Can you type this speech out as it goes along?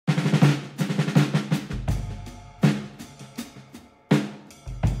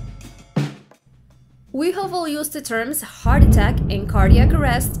We have all used the terms heart attack and cardiac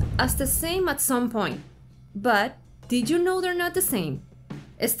arrest as the same at some point. But did you know they're not the same?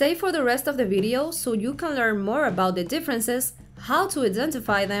 Stay for the rest of the video so you can learn more about the differences, how to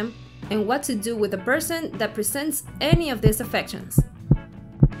identify them, and what to do with a person that presents any of these affections.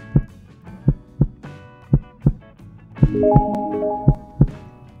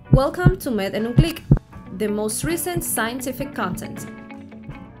 Welcome to Med en un clic, the most recent scientific content.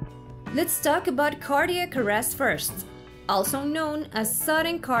 Let's talk about cardiac arrest first, also known as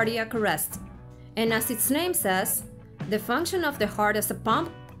sudden cardiac arrest. And as its name says, the function of the heart as a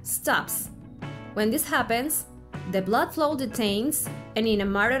pump stops. When this happens, the blood flow detains, and in a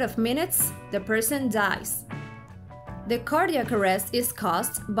matter of minutes, the person dies. The cardiac arrest is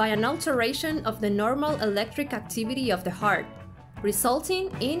caused by an alteration of the normal electric activity of the heart, resulting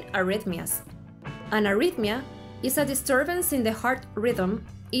in arrhythmias. An arrhythmia is a disturbance in the heart rhythm,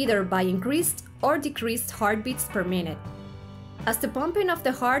 either by increased or decreased heartbeats per minute. As the pumping of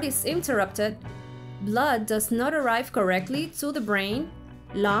the heart is interrupted, blood does not arrive correctly to the brain,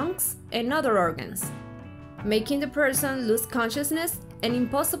 lungs, and other organs, making the person lose consciousness and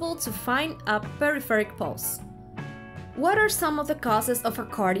impossible to find a peripheric pulse. What are some of the causes of a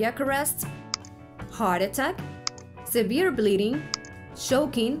cardiac arrest? Heart attack, severe bleeding,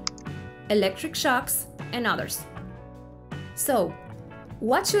 choking, electric shocks, and others. So,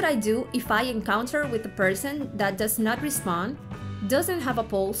 what should I do if I encounter with a person that does not respond, doesn't have a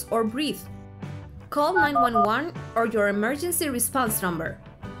pulse, or breathe? Call 911 or your emergency response number.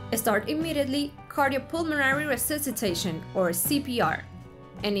 Start immediately cardiopulmonary resuscitation or CPR.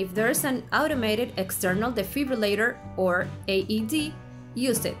 And if there's an automated external defibrillator or AED,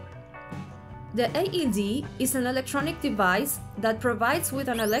 use it. The AED is an electronic device that provides with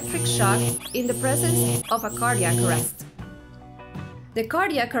an electric shock in the presence of a cardiac arrest. The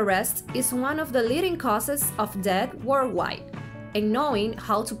cardiac arrest is one of the leading causes of death worldwide, and knowing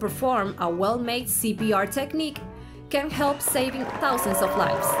how to perform a well-made CPR technique can help saving thousands of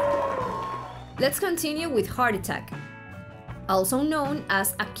lives. Let's continue with heart attack, also known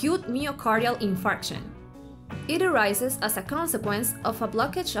as acute myocardial infarction. It arises as a consequence of a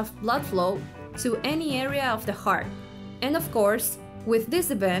blockage of blood flow to any area of the heart, and of course, with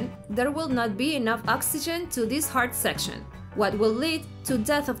this event, there will not be enough oxygen to this heart section, what will lead to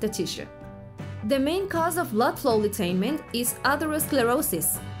death of the tissue. The main cause of blood flow detainment is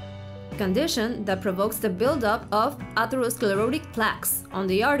atherosclerosis, a condition that provokes the buildup of atherosclerotic plaques on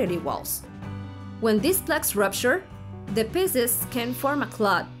the artery walls. When these plaques rupture, the pieces can form a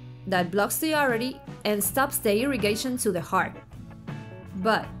clot that blocks the artery and stops the irrigation to the heart.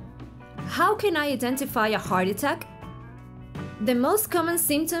 But how can I identify a heart attack? The most common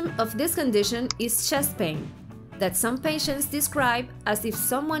symptom of this condition is chest pain, that some patients describe as if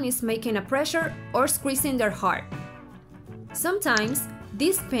someone is making a pressure or squeezing their heart. Sometimes,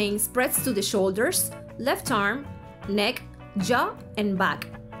 this pain spreads to the shoulders, left arm, neck, jaw, and back.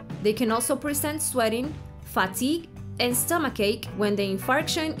 They can also present sweating, fatigue, and stomachache when the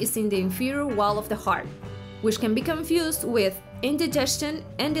infarction is in the inferior wall of the heart, which can be confused with indigestion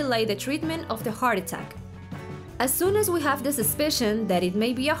and delay the treatment of the heart attack. As soon as we have the suspicion that it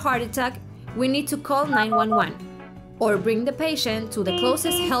may be a heart attack, we need to call 911 or bring the patient to the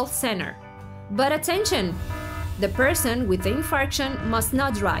closest health center. But attention! The person with the infarction must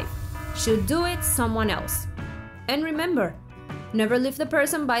not drive. Should do it someone else. And remember, never leave the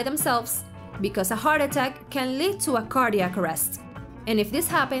person by themselves, because a heart attack can lead to a cardiac arrest. And if this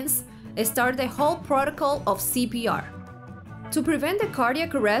happens, start the whole protocol of CPR. To prevent the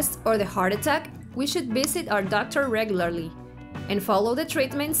cardiac arrest or the heart attack, we should visit our doctor regularly and follow the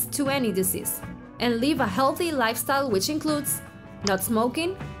treatments to any disease, and live a healthy lifestyle which includes not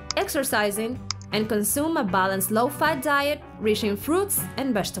smoking, exercising, and consume a balanced low-fat diet rich in fruits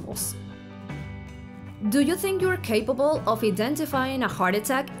and vegetables. Do you think you're capable of identifying a heart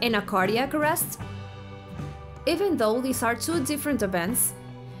attack and a cardiac arrest? Even though these are two different events,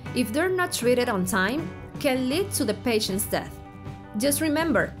 if they're not treated on time, can lead to the patient's death. Just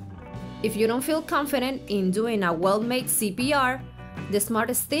remember, if you don't feel confident in doing a well-made CPR, the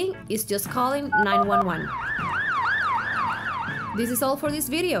smartest thing is just calling 911. This is all for this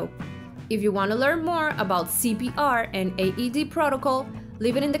video. If you want to learn more about CPR and AED protocol,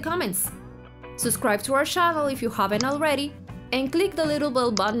 leave it in the comments. Subscribe to our channel if you haven't already, and click the little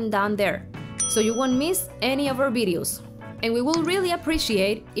bell button down there so you won't miss any of our videos. And we will really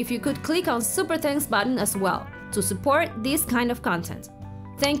appreciate if you could click on Super Thanks button as well to support this kind of content.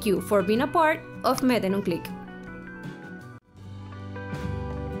 Thank you for being a part of Med en un clic.